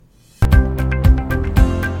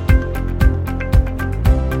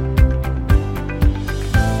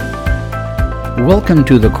Welcome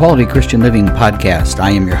to the Quality Christian Living Podcast. I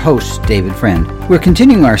am your host, David Friend. We're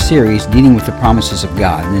continuing our series dealing with the promises of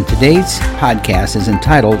God, and today's podcast is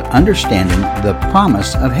entitled Understanding the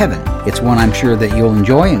Promise of Heaven. It's one I'm sure that you'll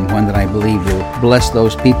enjoy and one that I believe will bless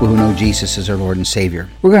those people who know Jesus as our Lord and Savior.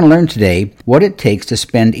 We're going to learn today what it takes to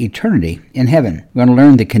spend eternity in heaven. We're going to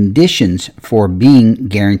learn the conditions for being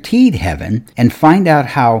guaranteed heaven and find out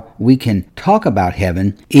how we can talk about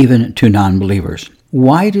heaven even to non-believers.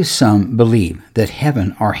 Why do some believe that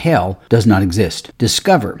heaven or hell does not exist?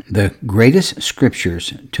 Discover the greatest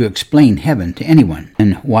scriptures to explain heaven to anyone.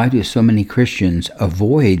 And why do so many Christians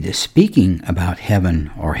avoid speaking about heaven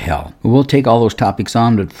or hell? We'll take all those topics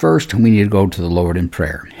on, but first we need to go to the Lord in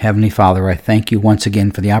prayer. Heavenly Father, I thank you once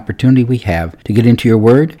again for the opportunity we have to get into your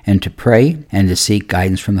word and to pray and to seek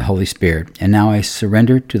guidance from the Holy Spirit. And now I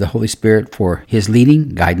surrender to the Holy Spirit for his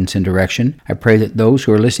leading, guidance, and direction. I pray that those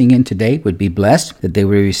who are listening in today would be blessed, that they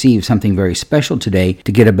will receive something very special today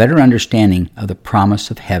to get a better understanding of the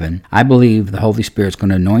promise of heaven. I believe the Holy Spirit is going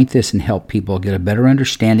to anoint this and help people get a better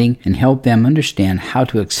understanding and help them understand how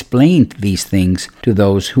to explain these things to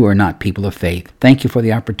those who are not people of faith. Thank you for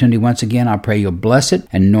the opportunity once again. I pray you'll bless it,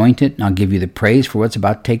 anoint it, and I'll give you the praise for what's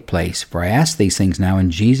about to take place. For I ask these things now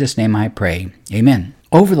in Jesus' name I pray. Amen.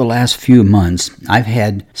 Over the last few months, I've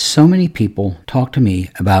had so many people talk to me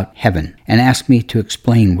about heaven and ask me to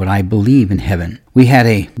explain what I believe in heaven. We had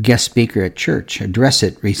a guest speaker at church address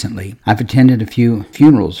it recently. I've attended a few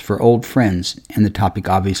funerals for old friends, and the topic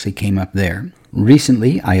obviously came up there.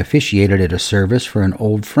 Recently, I officiated at a service for an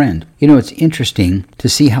old friend. It's interesting to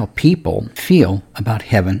see how people feel about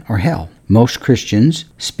heaven or hell. Most Christians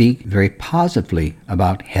speak very positively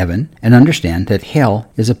about heaven and understand that hell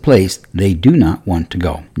is a place they do not want to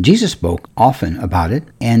go. Jesus spoke often about it,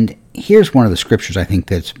 and here's one of the scriptures I think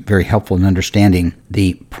that's very helpful in understanding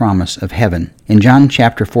the promise of heaven. In John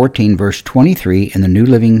chapter 14, verse 23, in the New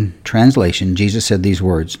Living Translation, Jesus said these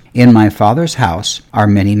words, "In my Father's house are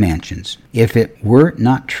many mansions. If it were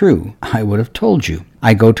not true, I would have told you.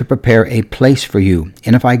 I go to prepare a place for you.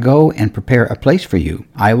 And if I go and prepare a place for you,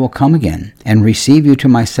 I will come again and receive you to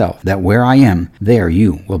myself, that where I am, there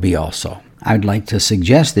you will be also." I'd like to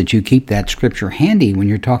suggest that you keep that scripture handy when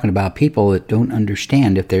you're talking about people that don't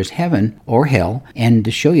understand if there's heaven or hell, and to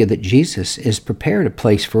show you that Jesus has prepared a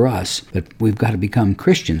place for us. But we've got to become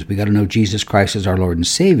Christians. We've got to know Jesus Christ as our Lord and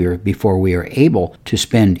Savior before we are able to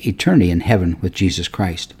spend eternity in heaven with Jesus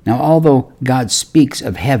Christ. Now, although God speaks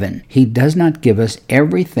of heaven, he does not give us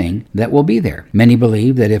everything that will be there. Many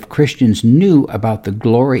believe that if Christians knew about the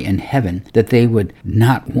glory in heaven, that they would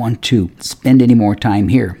not want to spend any more time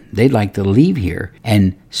here. They'd like to leave here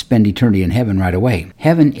and spend eternity in heaven right away.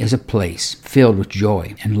 Heaven is a place filled with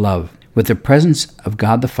joy and love, with the presence of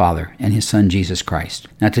God the Father and his Son Jesus Christ.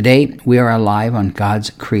 Now today, we are alive on God's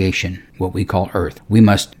creation, what we call earth. We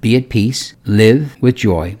must be at peace, live with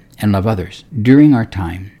joy, and love others. During our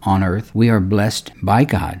time on earth, we are blessed by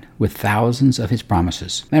God with thousands of his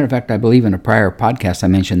promises. Matter of fact, I believe in a prior podcast I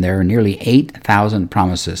mentioned there are nearly 8,000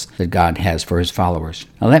 promises that God has for his followers.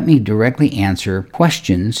 Now let me directly answer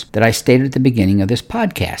questions that I stated at the beginning of this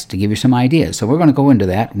podcast to give you some ideas. So we're going to go into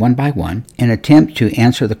that one by one and attempt to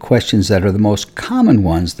answer the questions that are the most common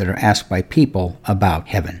ones that are asked by people about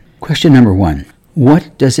heaven. Question number one.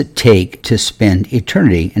 What does it take to spend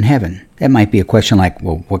eternity in heaven? That might be a question like,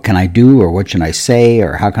 well, what can I do, or what should I say,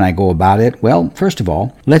 or how can I go about it? Well, first of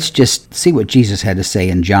all, let's just see what Jesus had to say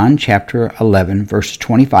in John chapter 11, verses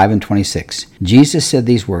 25 and 26. Jesus said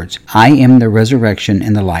these words, "I am the resurrection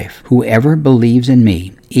and the life. Whoever believes in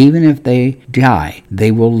me, even if they die,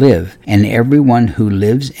 they will live. And everyone who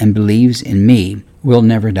lives and believes in me will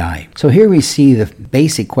never die." So here we see the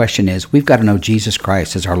basic question is, we've got to know Jesus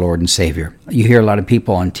Christ as our Lord and Savior. You hear a lot of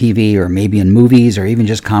people on TV or maybe in movies or even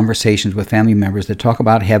just conversations with family members that talk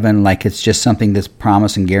about heaven like it's just something that's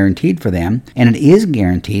promised and guaranteed for them. And it is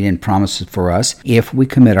guaranteed and promises for us if we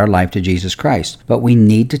commit our life to Jesus Christ. But we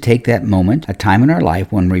need to take that moment, a time in our life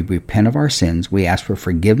when we repent of our sins. We ask for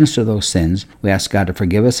forgiveness of those sins. We ask God to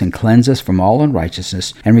forgive us and cleanse us from all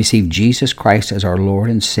unrighteousness and receive Jesus Christ as our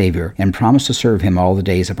Lord and Savior and promise to serve him all the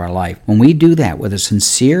days of our life. When we do that with a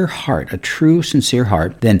sincere heart, a true sincere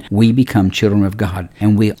heart, then we become children of God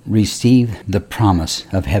and we receive the promise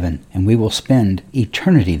of heaven, and we will spend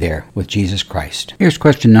eternity there with Jesus Christ. Here's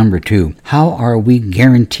question number 2. How are we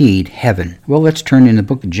guaranteed heaven? Well, let's turn in the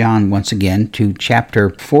book of John once again to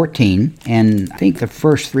chapter 14, and I think the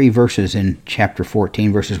first 3 verses in chapter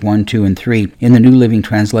 14, verses 1, 2, and 3 in the New Living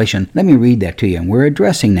Translation. Let me read that to you. And we're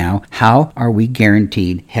addressing now, how are we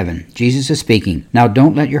guaranteed heaven? Jesus is speaking. "Now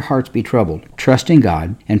don't let your hearts be troubled. trust in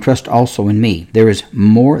God and trust also in me. There is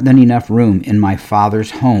more than enough room in my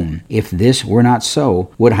Father's home. If this were not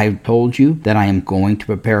so, would I have told you that I am going to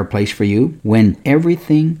prepare a place for you? When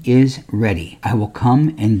everything is ready, I will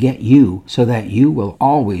come and get you so that you will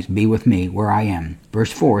always be with me where I am.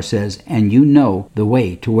 Verse 4 says, and you know the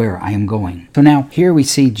way to where I am going. So now here we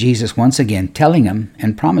see Jesus once again telling them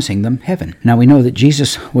and promising them heaven. Now we know that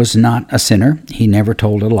Jesus was not a sinner. He never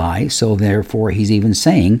told a lie. So therefore he's even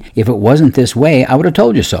saying, if it wasn't this way, I would have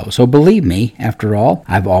told you so. So believe me, after all,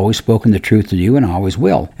 I've always spoken the truth to you and always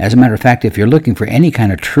will. As a matter of fact, if you're looking for any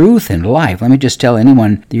kind of truth in life, let me just tell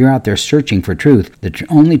anyone that you're out there searching for truth, the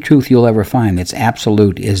only truth you'll ever find that's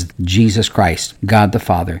absolute is Jesus Christ, God the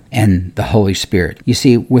Father, and the Holy Spirit. You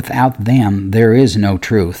see, without them, there is no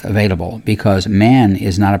truth available because man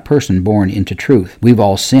is not a person born into truth. We've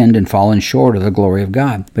all sinned and fallen short of the glory of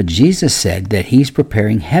God. But Jesus said that he's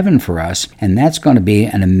preparing heaven for us, and that's going to be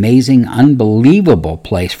an amazing, unbelievable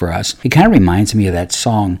place for us. It kind of reminds me of that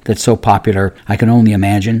song that's so popular, I Can Only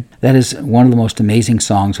Imagine. That is one of the most amazing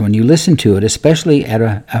songs when you listen to it, especially at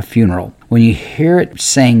a funeral. When you hear it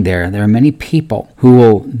sang there are many people who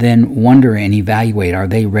will then wonder and evaluate, are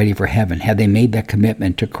they ready for heaven? Have they made that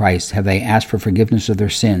commitment to Christ? Have they asked for forgiveness of their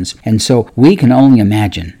sins? And so we can only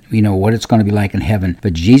imagine, what it's going to be like in heaven.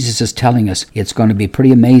 But Jesus is telling us it's going to be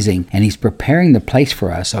pretty amazing, and he's preparing the place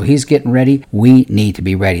for us. So he's getting ready. We need to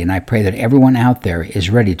be ready. And I pray that everyone out there is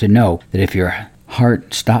ready to know that if your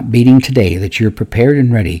heart stopped beating today, that you're prepared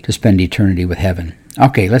and ready to spend eternity with heaven.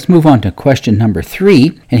 Okay, let's move on to question number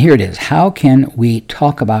 3, and here it is. How can we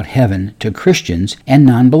talk about heaven to Christians and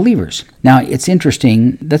non-believers? Now, it's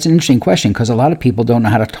interesting. That's an interesting question because a lot of people don't know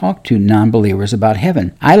how to talk to non-believers about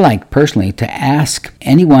heaven. I like personally to ask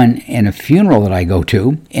anyone in a funeral that I go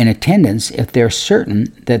to in attendance if they're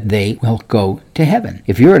certain that they will go to heaven.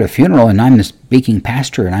 If you're at a funeral and I'm the speaking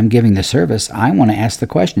pastor and I'm giving the service, I want to ask the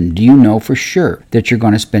question, do you know for sure that you're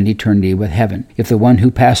going to spend eternity with heaven? If the one who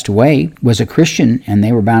passed away was a Christian and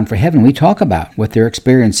they were bound for heaven, we talk about what they're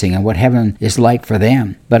experiencing and what heaven is like for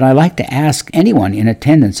them. But I like to ask anyone in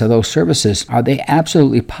attendance of those services, are they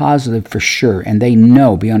absolutely positive for sure and they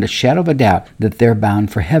know beyond a shadow of a doubt that they're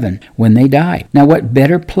bound for heaven when they die? Now, what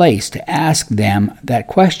better place to ask them that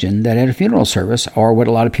question than at a funeral service, or what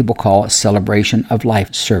a lot of people call a celebration of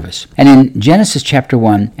life service? And in Genesis chapter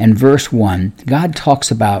 1 and verse 1, God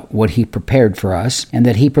talks about what he prepared for us and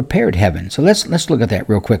that he prepared heaven. So let's look at that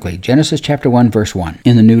real quickly. Genesis chapter 1 verse 1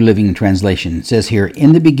 in the New Living Translation, it says here,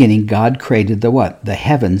 in the beginning God created the what? The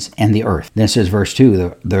heavens and the earth. Then it says verse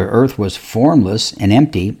 2, the earth was formless and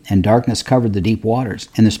empty, and darkness covered the deep waters,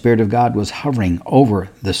 and the Spirit of God was hovering over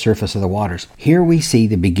the surface of the waters. Here we see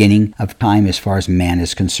the beginning of time as far as man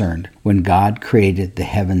is concerned, when God created the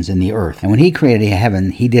heavens and the earth. And when he created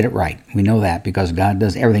heaven, he did it right. We know that because God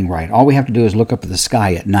does everything right. All we have to do is look up at the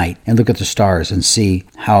sky at night and look at the stars and see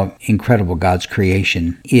how incredible God's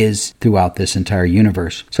creation is throughout this entire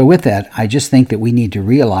universe. So with that, I just think that we need to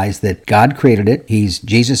realize that God created it.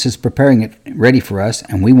 Jesus is preparing it ready for us,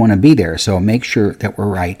 and we want to be there. So make sure that we're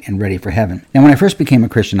right and ready for heaven. Now, when I first became a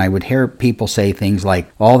Christian, I would hear people say things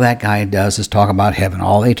like, all that guy does is talk about heaven.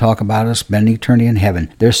 All they talk about is spending eternity in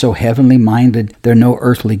heaven. They're so heavenly minded, they're no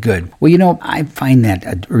earthly good. Well, I find that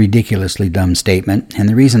a ridiculously dumb statement, and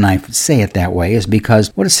the reason I say it that way is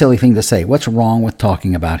because what a silly thing to say. What's wrong with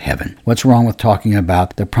talking about heaven? What's wrong with talking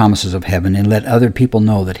about the promises of heaven and let other people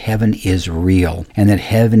know that heaven is real and that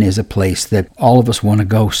heaven is a place that all of us want to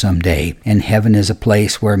go someday, and heaven is a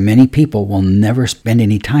place where many people will never spend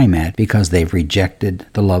any time at because they've rejected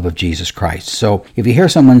the love of Jesus Christ. So if you hear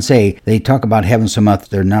someone say they talk about heaven so much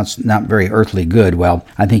they're not very earthly good, well,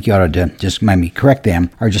 I think you ought to just maybe correct them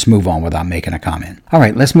or just move on without making a comment. All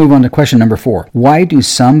right, let's move on to question number 4. Why do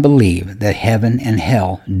some believe that heaven and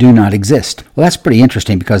hell do not exist? Well, that's pretty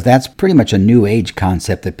interesting because that's pretty much a new age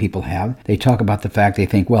concept that people have. They talk about the fact they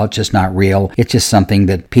think, well, it's just not real. It's just something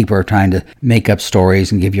that people are trying to make up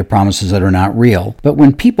stories and give you promises that are not real. But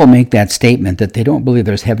when people make that statement that they don't believe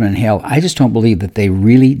there's heaven and hell, I just don't believe that they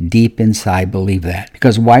really deep inside believe that.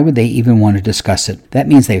 Because why would they even want to discuss it? That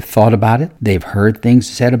means they've thought about it, they've heard things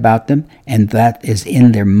said about them, and that is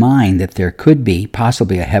in their mind that there could be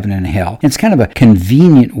possibly a heaven and a hell. And it's kind of a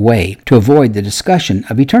convenient way to avoid the discussion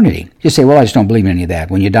of eternity. You say, well, I just don't believe in any of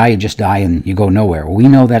that. When you die, you just die and you go nowhere. Well, we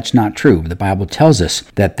know that's not true. The Bible tells us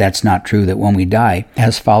that that's not true, that when we die,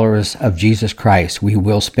 as followers of Jesus Christ, we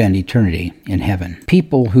will spend eternity in heaven.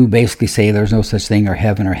 People who basically say there's no such thing or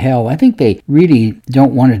heaven or hell, I think they really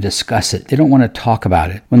don't want to discuss it. They don't want to talk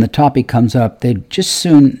about it. When the topic comes up, they'd just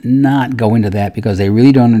soon not go into that because they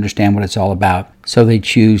really don't understand what it's all about. so they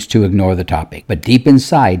choose to ignore the topic. But deep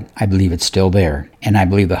inside, I believe it's still there. And I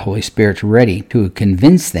believe the Holy Spirit's ready to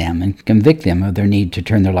convince them and convict them of their need to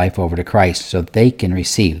turn their life over to Christ so that they can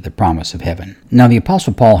receive the promise of heaven. Now, the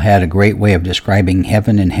Apostle Paul had a great way of describing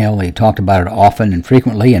heaven and hell. He talked about it often and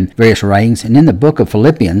frequently in various writings. And in the book of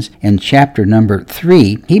Philippians, in chapter number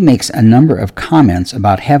 3, he makes a number of comments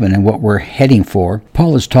about heaven and what we're heading for.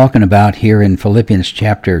 Paul is talking about here in Philippians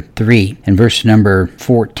chapter 3 and verse number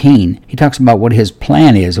 14. He talks about what his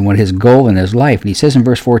plan is and what his goal in his life. And he says in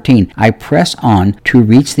verse 14, I press on to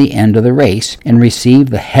reach the end of the race and receive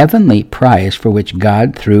the heavenly prize for which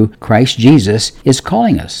God, through Christ Jesus, is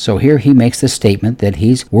calling us. So here he makes the statement that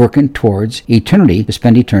he's working towards eternity, to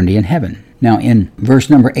spend eternity in heaven. Now, in verse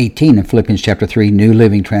number 18 of Philippians chapter 3, New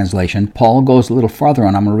Living Translation, Paul goes a little farther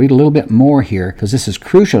on. I'm going to read a little bit more here because this is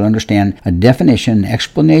crucial to understand a definition, an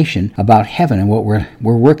explanation about heaven and what we're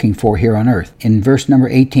working for here on earth. In verse number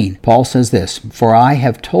 18, Paul says this, For I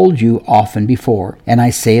have told you often before, and I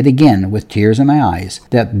say it again with tears in my eyes,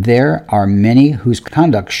 that there are many whose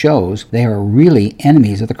conduct shows they are really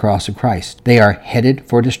enemies of the cross of Christ. They are headed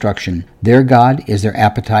for destruction. Their God is their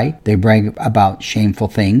appetite. They brag about shameful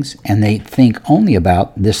things, and they think only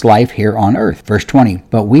about this life here on earth. Verse 20,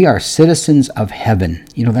 but we are citizens of heaven.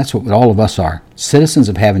 That's what all of us are. Citizens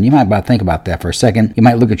of heaven. You might think about that for a second. You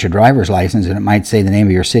might look at your driver's license and it might say the name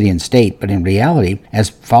of your city and state, but in reality, as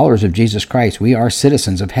followers of Jesus Christ, we are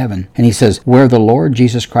citizens of heaven. And he says, where the Lord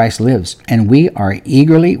Jesus Christ lives, and we are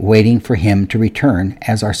eagerly waiting for him to return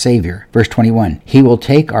as our Savior. Verse 21, he will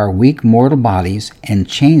take our weak mortal bodies and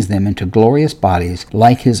change them into glorious bodies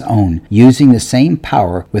like his own, using the same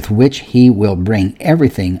power with which he will bring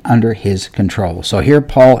everything under his control. So here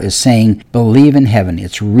Paul is saying, believe in heaven.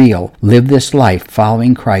 It's real. Live this life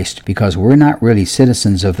following Christ, because we're not really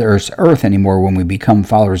citizens of the earth anymore when we become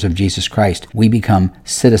followers of Jesus Christ. We become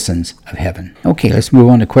citizens of heaven. Okay, let's move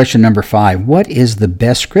on to question number 5. What is the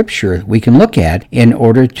best scripture we can look at in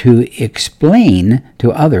order to explain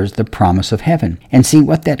to others the promise of heaven? And see,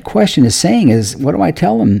 what that question is saying is, what do I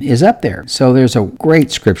tell them is up there? So there's a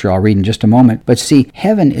great scripture I'll read in just a moment. But see,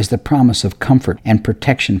 heaven is the promise of comfort and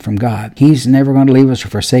protection from God. He's never going to leave us or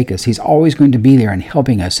forsake us. He's always going to be there and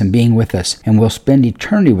helping us and being with us. And we'll spend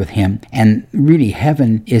eternity with him. And really,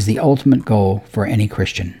 heaven is the ultimate goal for any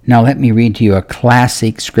Christian. Now, let me read to you a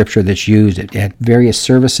classic scripture that's used at various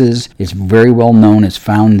services. It's very well known. It's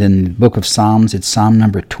found in the book of Psalms. It's Psalm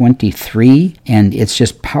number 23, and it's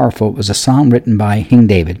just powerful. It was a psalm written by King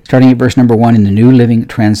David. Starting at verse number 1 in the New Living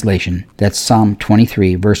Translation. That's Psalm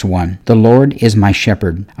 23, verse 1. The Lord is my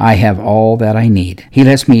shepherd. I have all that I need. He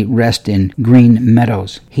lets me rest in green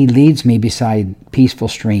meadows. He leads me beside peaceful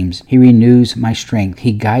streams. He renews my strength.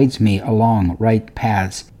 He guides me along right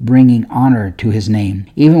paths, bringing honor to his name.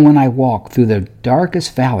 Even when I walk through the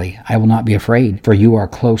darkest valley, I will not be afraid, for you are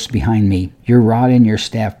close behind me. Your rod and your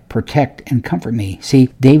staff protect and comfort me. See,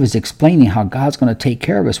 David's explaining how God's going to take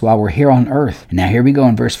care of us while we're here on earth. And now here we go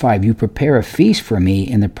in verse 5. You prepare a feast for me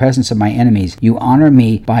in the presence of my enemies. You honor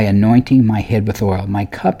me by anointing my head with oil. My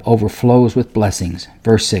cup overflows with blessings.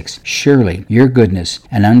 Verse 6. Surely your goodness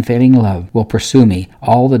and unfailing love will pursue me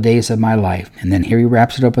all the days of my life. And then here he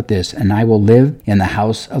wraps it up with this. And I will live in the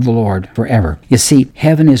house of the Lord forever. You see,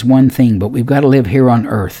 heaven is one thing, but we've got to live here on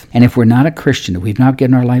earth. And if we're not a Christian, if we've not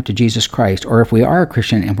given our life to Jesus Christ, or if we are a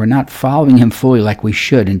Christian and we're not following him fully like we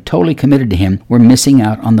should and totally committed to him, we're missing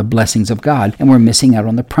out on the blessings of God, and we're missing out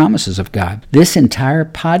on the promises of God. This entire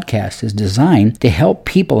podcast is designed to help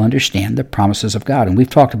people understand the promises of God. And we've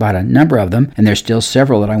talked about a number of them, and there's still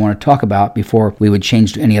several that I want to talk about before we would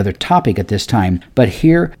change to any other topic at this time. But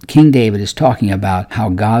here, King David is talking about how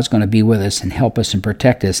God's going to be with us and help us and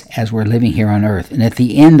protect us as we're living here on earth. And at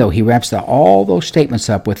the end, though, he wraps all those statements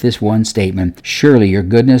up with this one statement. Surely your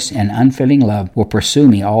goodness and unfailing love will pursue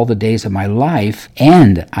me all the days of my life,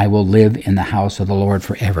 and I will live in the house of the Lord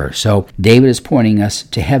forever. So David is pointing us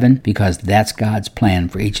to heaven because that's God's plan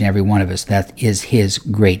for each and every one of us. That is his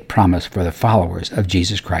great promise for the followers of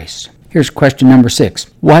Jesus Christ. Here's question number 6.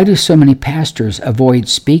 Why do so many pastors avoid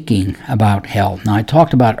speaking about hell? Now, I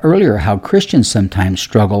talked about earlier how Christians sometimes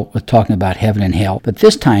struggle with talking about heaven and hell, but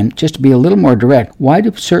this time, just to be a little more direct, why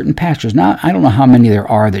do certain pastors, now I don't know how many there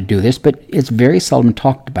are that do this, but it's very seldom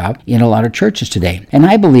talked about in a lot of churches today. And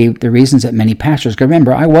I believe the reasons that many pastors, because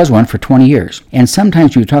remember, I was one for 20 years, and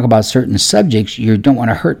sometimes when you talk about certain subjects, you don't want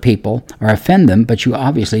to hurt people or offend them, but you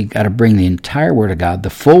obviously got to bring the entire Word of God, the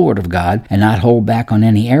full Word of God, and not hold back on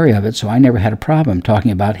any area of it. so I never had a problem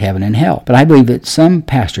talking about heaven and hell. But I believe that some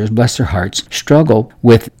pastors, bless their hearts, struggle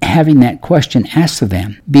with having that question asked of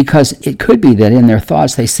them, because it could be that in their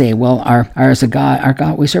thoughts they say, well, our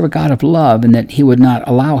God, we serve a God of love, and that he would not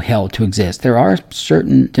allow hell to exist. There are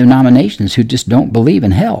certain denominations who just don't believe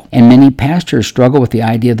in hell, and many pastors struggle with the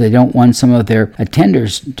idea that they don't want some of their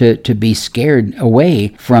attenders to be scared away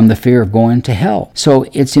from the fear of going to hell. So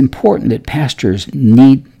it's important that pastors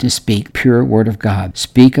need to speak pure word of God,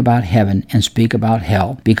 speak about heaven and speak about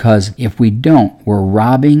hell, because if we don't, we're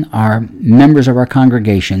robbing our members of our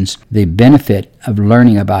congregations the benefit of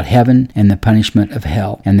learning about heaven and the punishment of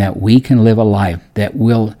hell, and that we can live a life that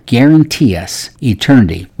will guarantee us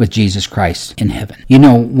eternity with Jesus Christ in heaven. You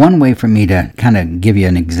know, one way for me to kind of give you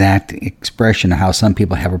an exact expression of how some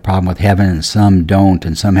people have a problem with heaven and some don't,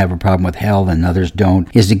 and some have a problem with hell and others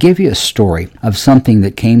don't, is to give you a story of something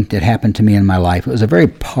that happened to me in my life. It was a very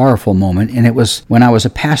powerful moment, and it was when I was a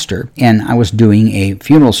pastor, and I was doing a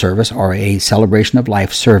funeral service, or a celebration of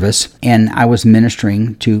life service, and I was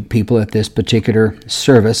ministering to people at this particular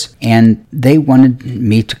service, and they wanted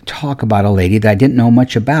me to talk about a lady that I didn't know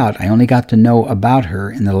much about. I only got to know about her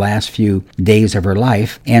in the last few days of her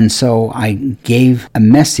life, and so I gave a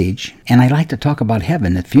message, and I like to talk about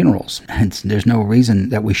heaven at funerals. There's no reason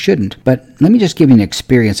that we shouldn't, but let me just give you an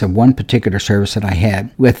experience of one particular service that I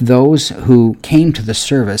had with those who came to the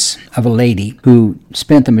service of a lady who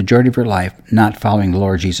spent the majority of her life not following the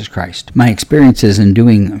Lord Jesus Christ. My experiences in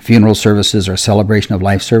doing funeral services or celebration of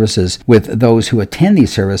life services with those who attend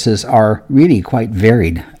these services are really quite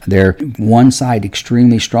varied. They're one side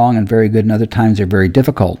extremely strong and very good, and other times they're very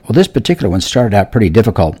difficult. Well, this particular one started out pretty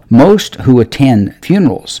difficult. Most who attend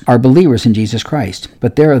funerals are believers in Jesus Christ,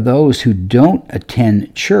 but there are those who don't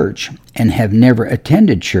attend church and have never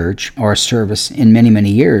attended church or service in many, many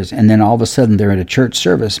years, and then all of a sudden they're at a church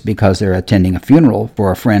service because they're attending a funeral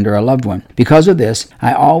for a friend or a loved one. Because of this,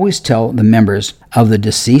 I always tell the members of the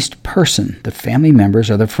deceased person, the family members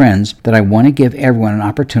or the friends, that I want to give everyone an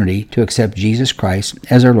opportunity to accept Jesus Christ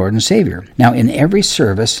as their Lord and Savior. Now, in every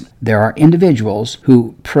service, there are individuals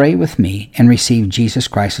who pray with me and receive Jesus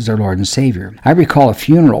Christ as their Lord and Savior. I recall a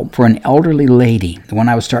funeral for an elderly lady, the one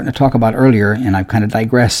I was starting to talk about earlier, and I've kind of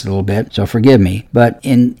digressed a little bit, so forgive me. But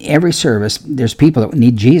in every service, there's people that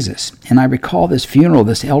need Jesus. And I recall this funeral,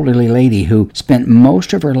 this elderly lady who spent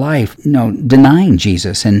most of her life, denying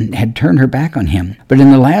Jesus and had turned her back on him. But in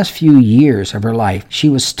the last few years of her life, she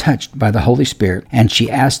was touched by the Holy Spirit, and she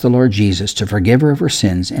asked the Lord Jesus to forgive her of her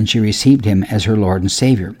sins, and she received him as her Lord and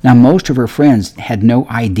Savior. Now, most of her friends had no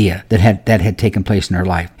idea that had taken place in her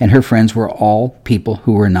life, and her friends were all people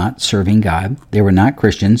who were not serving God. They were not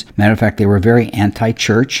Christians. Matter of fact, they were very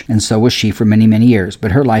anti-church, and so was she for many, many years.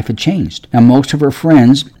 But her life had changed. Now, most of her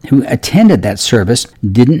friends who attended that service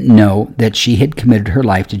didn't know that she had committed her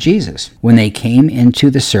life to Jesus. When they came into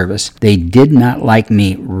the service, they did not like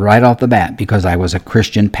me right off the bat because I was a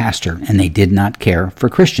Christian pastor, and they did not care for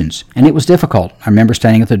Christians. And it was difficult. I remember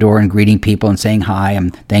standing at the door and greeting people and saying hi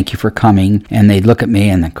and thank you for coming, and they'd look at me,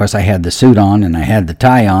 and of course I had the suit on and I had the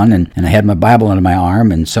tie on and I had my Bible under my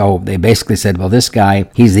arm, and so they basically said, well, this guy,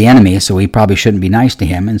 he's the enemy, so we probably shouldn't be nice to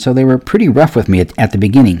him. And so they were pretty rough with me at the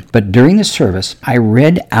beginning. But during the service, I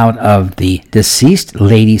read out of the deceased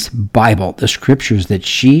lady's Bible the scriptures that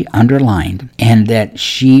she underlined, and that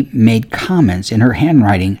she made comments in her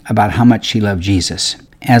handwriting about how much she loved Jesus.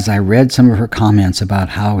 As I read some of her comments about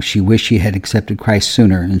how she wished she had accepted Christ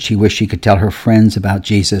sooner, and she wished she could tell her friends about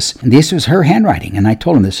Jesus, and this was her handwriting, and I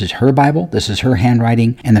told them, this is her Bible, this is her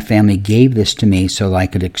handwriting, and the family gave this to me so that I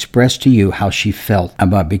could express to you how she felt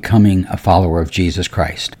about becoming a follower of Jesus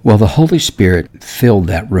Christ. Well, the Holy Spirit filled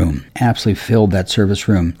that room, absolutely filled that service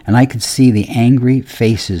room, and I could see the angry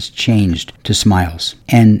faces changed to smiles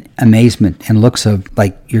and amazement and looks of,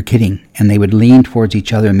 like, you're kidding. And they would lean towards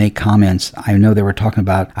each other and make comments. I know they were talking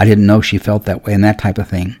about, I didn't know she felt that way, and that type of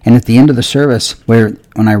thing. And at the end of the service, when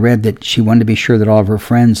I read that she wanted to be sure that all of her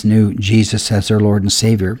friends knew Jesus as their Lord and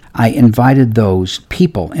Savior, I invited those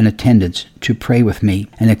people in attendance to pray with me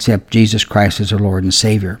and accept Jesus Christ as their Lord and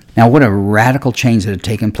Savior. Now, what a radical change that had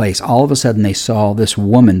taken place. All of a sudden, they saw this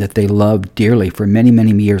woman that they loved dearly for many,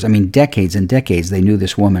 many years. I mean, decades and decades they knew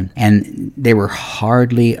this woman, and they were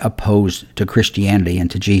hardly opposed to Christianity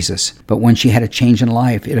and to Jesus. But when she had a change in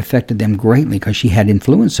life, it affected them greatly because she had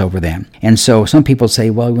influence over them. And so some people say,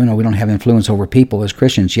 well, we don't have influence over people as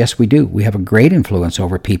Christians, yes, we do. We have a great influence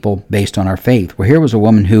over people based on our faith. Well, here was a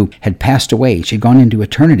woman who had passed away. She'd gone into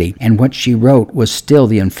eternity, and what she wrote was still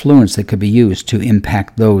the influence that could be used to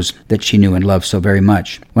impact those that she knew and loved so very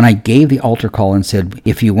much. When I gave the altar call and said,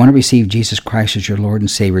 if you want to receive Jesus Christ as your Lord and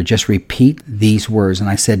Savior, just repeat these words. And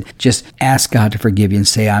I said, just ask God to forgive you and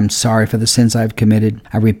say, I'm sorry for the sins I've committed.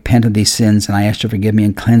 I repent of these sins, and I ask you to forgive me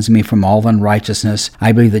and cleanse me from all unrighteousness.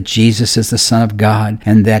 I believe that Jesus is the Son of God,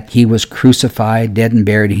 and that he was crucified, dead and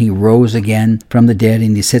buried, and he rose again from the dead,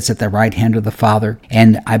 and he sits at the right hand of the Father.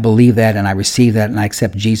 And I believe that, and I receive that, and I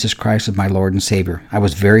accept Jesus Christ as my Lord and Savior. I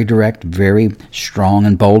was very direct, very strong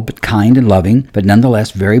and bold, but kind and loving, but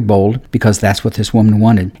nonetheless very bold, because that's what this woman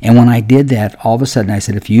wanted. And when I did that, all of a sudden I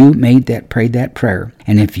said, if you prayed that prayer,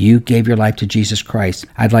 and if you gave your life to Jesus Christ,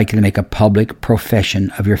 I'd like you to make a public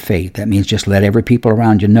profession of your faith. That means just let every people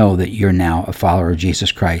around you know that you're now a follower of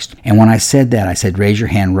Jesus Christ. And when I said that, I said, raise your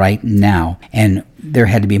hand right now. And there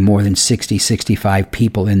had to be more than 60, 65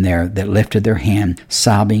 people in there that lifted their hand,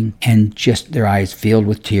 sobbing, and just their eyes filled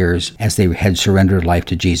with tears as they had surrendered life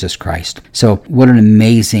to Jesus Christ. So what an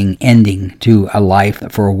amazing ending to a life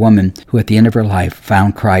for a woman who at the end of her life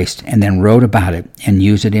found Christ and then wrote about it and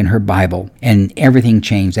used it in her Bible. And everything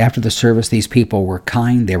changed. After the service, these people were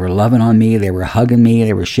kind. They were loving on me. They were hugging me.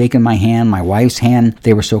 They were shaking my hand, my wife's hand.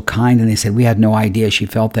 They were so kind, and they said, we had no idea she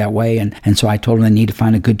felt that way. And so I told them they need to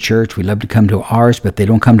find a good church. We'd love to come to ours, but if they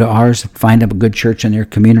don't come to ours, find a good church in their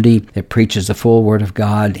community that preaches the full Word of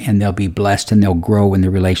God, and they'll be blessed and they'll grow in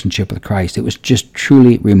their relationship with Christ. It was just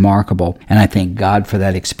truly remarkable, and I thank God for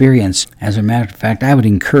that experience. As a matter of fact, I would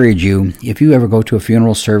encourage you, if you ever go to a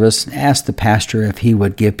funeral service, ask the pastor if he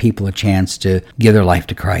would give people a chance to give their life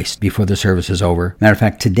to Christ before the service is over. Matter of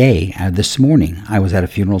fact, today, this morning, I was at a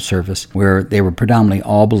funeral service where they were predominantly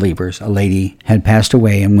all believers. A lady had passed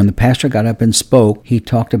away, and when the pastor got up and spoke, he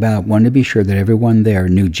talked about wanting to be sure that everyone there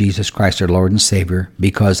knew Jesus Christ, their Lord and Savior,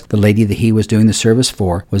 because the lady that he was doing the service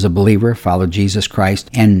for was a believer, followed Jesus Christ,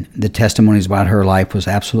 and the testimonies about her life was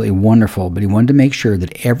absolutely wonderful, but he wanted to make sure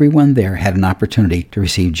that everyone there had an opportunity to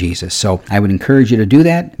receive Jesus. So I would encourage you to do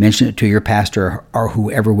that. Mention it to your pastor or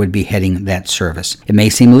whoever would be heading that service. It may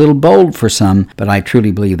seem a little bold for some, but I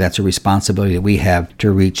truly believe that's a responsibility that we have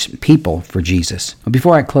to reach people for Jesus.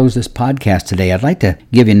 Before I close this podcast today, I'd like to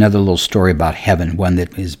give you another little story about heaven, one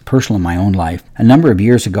that is personal in my own life. A number of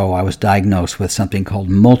years ago, I was diagnosed with something called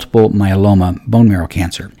multiple myeloma bone marrow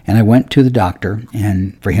cancer. And I went to the doctor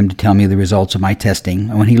and for him to tell me the results of my testing.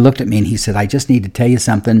 And when he looked at me and he said, I just need to tell you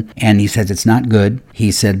something. And he said, it's not good.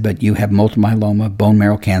 He said, but you have multiple myeloma bone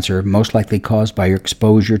marrow cancer, most likely caused by your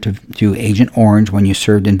exposure to Agent Orange when you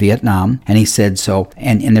served in Vietnam. And he said, so,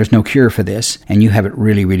 and there's no cure for this. And you have it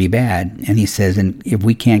really, really bad. And he says, and if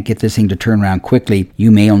we can't get this thing to turn around quickly,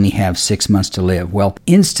 you may only have 6 months to live. Well,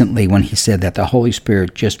 instantly when he said that, the Holy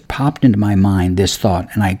Spirit just popped into my mind this thought.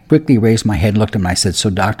 And I quickly raised my head and looked at him and I said, so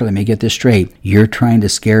doctor, let me get this straight. You're trying to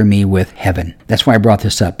scare me with heaven. That's why I brought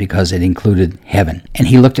this up, because it included heaven. And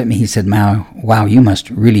he looked at me, he said, wow, you must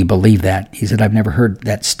really believe that. He said, I've never heard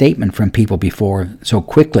that statement from people before so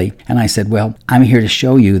quickly. And I said, well, I'm here to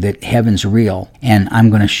show you that heaven's real. And I'm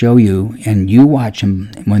going to show you, and you watch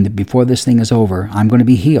him before this thing is over, I'm going to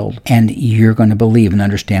be healed. And you're going to believe and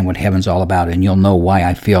understand what heaven's all about. And you'll know why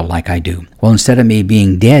I feel like I do. Well, instead of me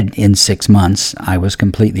being dead in 6 months, I was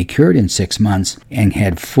completely cured in 6 months and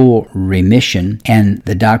had full remission. And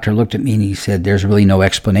the doctor looked at me and he said, there's really no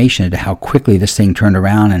explanation as to how quickly this thing turned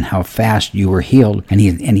around and how fast you were healed. And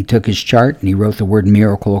he took his chart and he wrote the word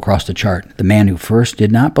miracle across the chart. The man who first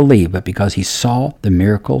did not believe, but because he saw the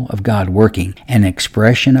miracle of God working, an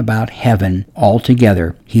expression about heaven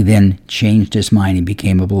altogether, he then changed his mind and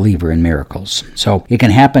became a believer in miracles. So it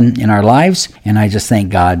can happen in our lives, and I just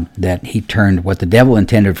thank God that he turned what the devil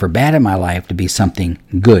intended for bad in my life to be something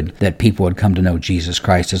good, that people would come to know Jesus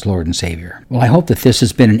Christ as Lord and Savior. Well, I hope that this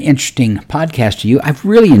has been an interesting podcast to you. I've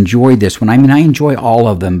really enjoyed this one. I enjoy all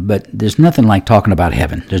of them, but there's nothing like talking about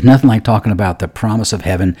heaven. There's nothing like talking about the promise of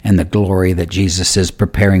heaven and the glory that Jesus is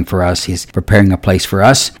preparing for us. He's preparing a place for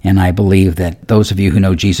us, and I believe that those of you who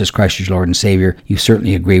know Jesus Christ as Lord and Savior, you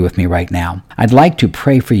certainly agree with me right now. I'd like to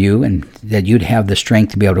pray for you and that you'd have the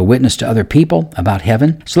strength to be able to witness to other people about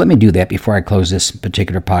heaven. So let me do that before I close this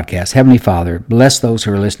particular podcast. Heavenly Father, bless those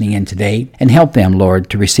who are listening in today and help them, Lord,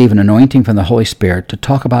 to receive an anointing from the Holy Spirit to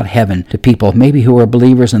talk about heaven to people maybe who are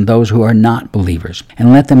believers and those who are not believers.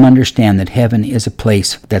 And let them understand that heaven is a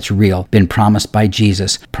place that's real, been promised by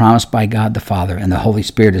Jesus, promised by God the Father, and the Holy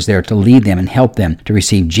Spirit is there to lead them and help them to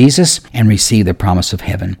receive Jesus and receive the promise of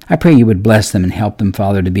heaven. I pray you would bless them and help them,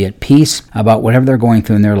 Father, to be at peace about whatever they're going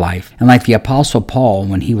through in their life. And like the Apostle Paul,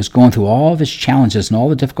 when he was going through all of his challenges and all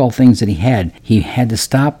the difficult things that he had to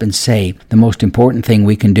stop and say, the most important thing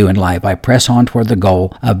we can do in life, I press on toward the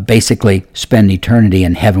goal of basically spend eternity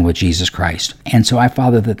in heaven with Jesus Christ. And so I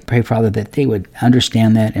pray, Father, that they would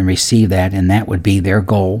understand that and receive that, and that would be their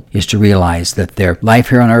goal, is to realize that their life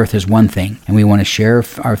here on earth is one thing, and we want to share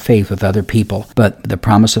our faith with other people, but the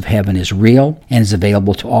promise of heaven is real and is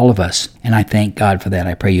available to all of us. And I thank God for that.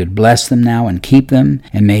 I pray you'd bless them now and keep them,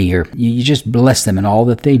 and may you just bless them in all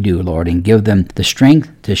that they do, Lord, and give them the strength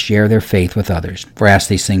to share their faith with others. For I ask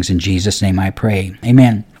these things in Jesus' name I pray.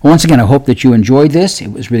 Amen. Once again, I hope that you enjoyed this.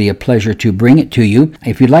 It was really a pleasure to bring it to you.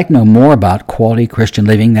 If you'd like to know more about Quality Christian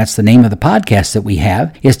Living, that's the name of the podcast that we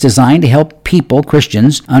have. It's designed to help people,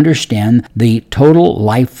 Christians, understand the total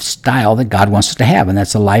lifestyle that God wants us to have, and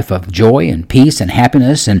that's a life of joy and peace and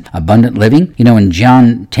happiness and abundant living. You know, in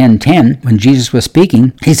John 10:10, when Jesus was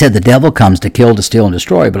speaking, he said, the devil comes to kill, to steal, and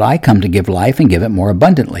destroy, but I come to give life and give it more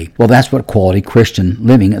abundantly. Well, that's what Quality Christian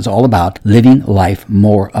Living is all about, living life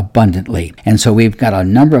more abundantly. And so we've got a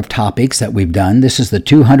number of topics that we've done. This is the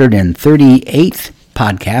 238th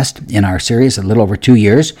podcast in our series, a little over 2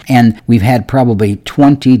 years, and we've had probably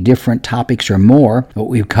 20 different topics or more that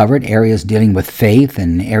we've covered, areas dealing with faith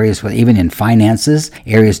and areas with, even in finances,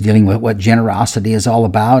 areas dealing with what generosity is all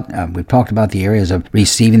about. We've talked about the areas of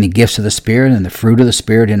receiving the gifts of the Spirit and the fruit of the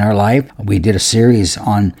Spirit in our life. We did a series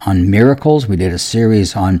on miracles. We did a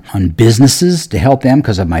series on businesses to help them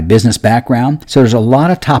because of my business background. So there's a lot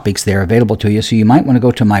of topics there available to you, so you might want to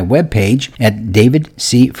go to my webpage at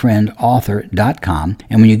davidcfriendauthor.com.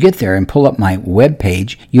 And when you get there and pull up my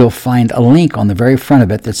webpage, you'll find a link on the very front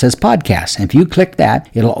of it that says podcast. And if you click that,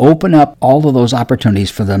 it'll open up all of those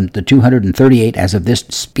opportunities for them, the 238, as of this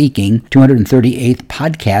speaking, 238th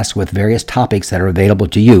podcast with various topics that are available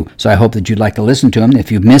to you. So I hope that you'd like to listen to them.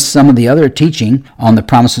 If you've missed some of the other teaching on the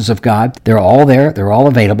promises of God, they're all there. They're all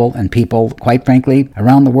available. And people, quite frankly,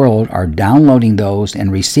 around the world are downloading those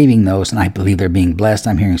and receiving those. And I believe they're being blessed.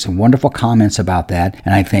 I'm hearing some wonderful comments about that.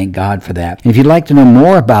 And I thank God for that. And if you'd like to know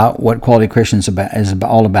more about what Quality Christians is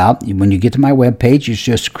all about, when you get to my webpage, you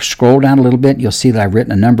just scroll down a little bit. You'll see that I've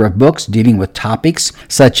written a number of books dealing with topics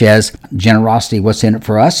such as generosity, what's in it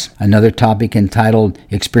for us, another topic entitled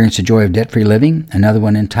Experience the Joy of Debt-Free Living, another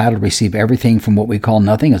one entitled Receive Everything from What We Call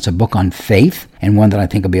Nothing. It's a book on faith, and one that I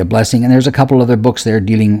think will be a blessing. And there's a couple other books there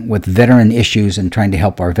dealing with veteran issues and trying to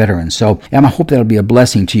help our veterans. So I hope that'll be a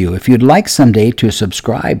blessing to you. If you'd like someday to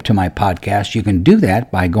subscribe to my podcast, you can do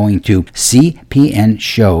that by going to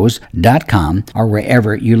cpnshows.com or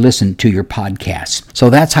wherever you listen to your podcasts. So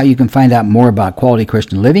that's how you can find out more about Quality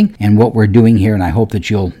Christian Living and what we're doing here, and I hope that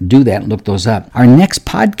you'll do that and look those up. Our next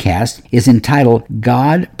podcast is entitled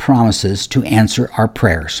God Promises to Answer Our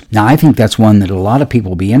Prayers. Now, I think that's one that a lot of people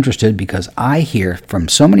will be interested, because I hear from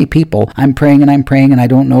so many people, I'm praying and I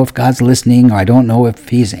don't know if God's listening, or I don't know if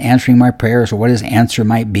He's answering my prayers or what His answer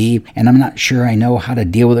might be, and I'm not sure I know how to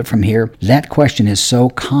deal with it from here. That question is so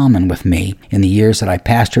common with me in the years that I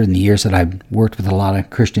pastored, in the years that I've worked with a lot of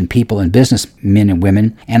Christian people and businessmen and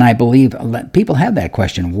women, and I believe people have that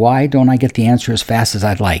question. Why don't I get the answer as fast as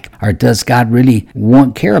I'd like? Or does God really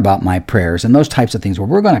care about my prayers? And those types of things. Well,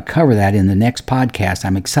 we're going to cover that in the next podcast.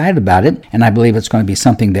 I'm excited about it, and I believe it's going to be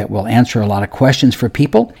something that will answer a lot of questions for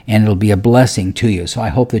people, and it'll be a blessing to you. So I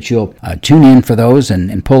hope that you'll tune in for those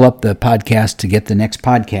and pull up the podcast to get the next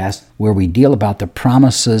podcast, where we deal about the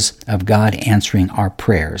promises of God answering our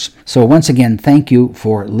prayers. So once again, thank you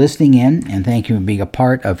for listening in, and thank you for being a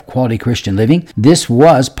part of Quality Christian Living. This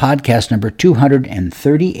was podcast number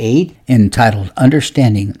 238, entitled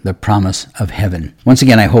Understanding the Promise of Heaven. Once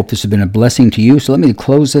again, I hope this has been a blessing to you. So let me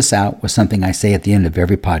close this out with something I say at the end of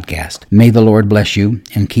every podcast. May the Lord bless you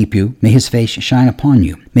and keep you. May His face shine upon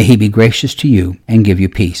you. May He be gracious to you and give you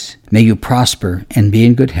peace. May you prosper and be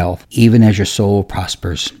in good health, even as your soul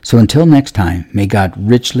prospers. So until next time, may God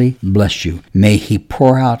richly bless you. May He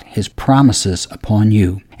pour out His promises upon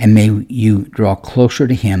you, and may you draw closer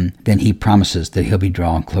to Him than He promises that He'll be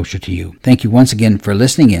drawing closer to you. Thank you once again for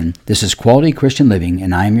listening in. This is Quality Christian Living,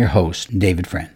 and I am your host, David Friend.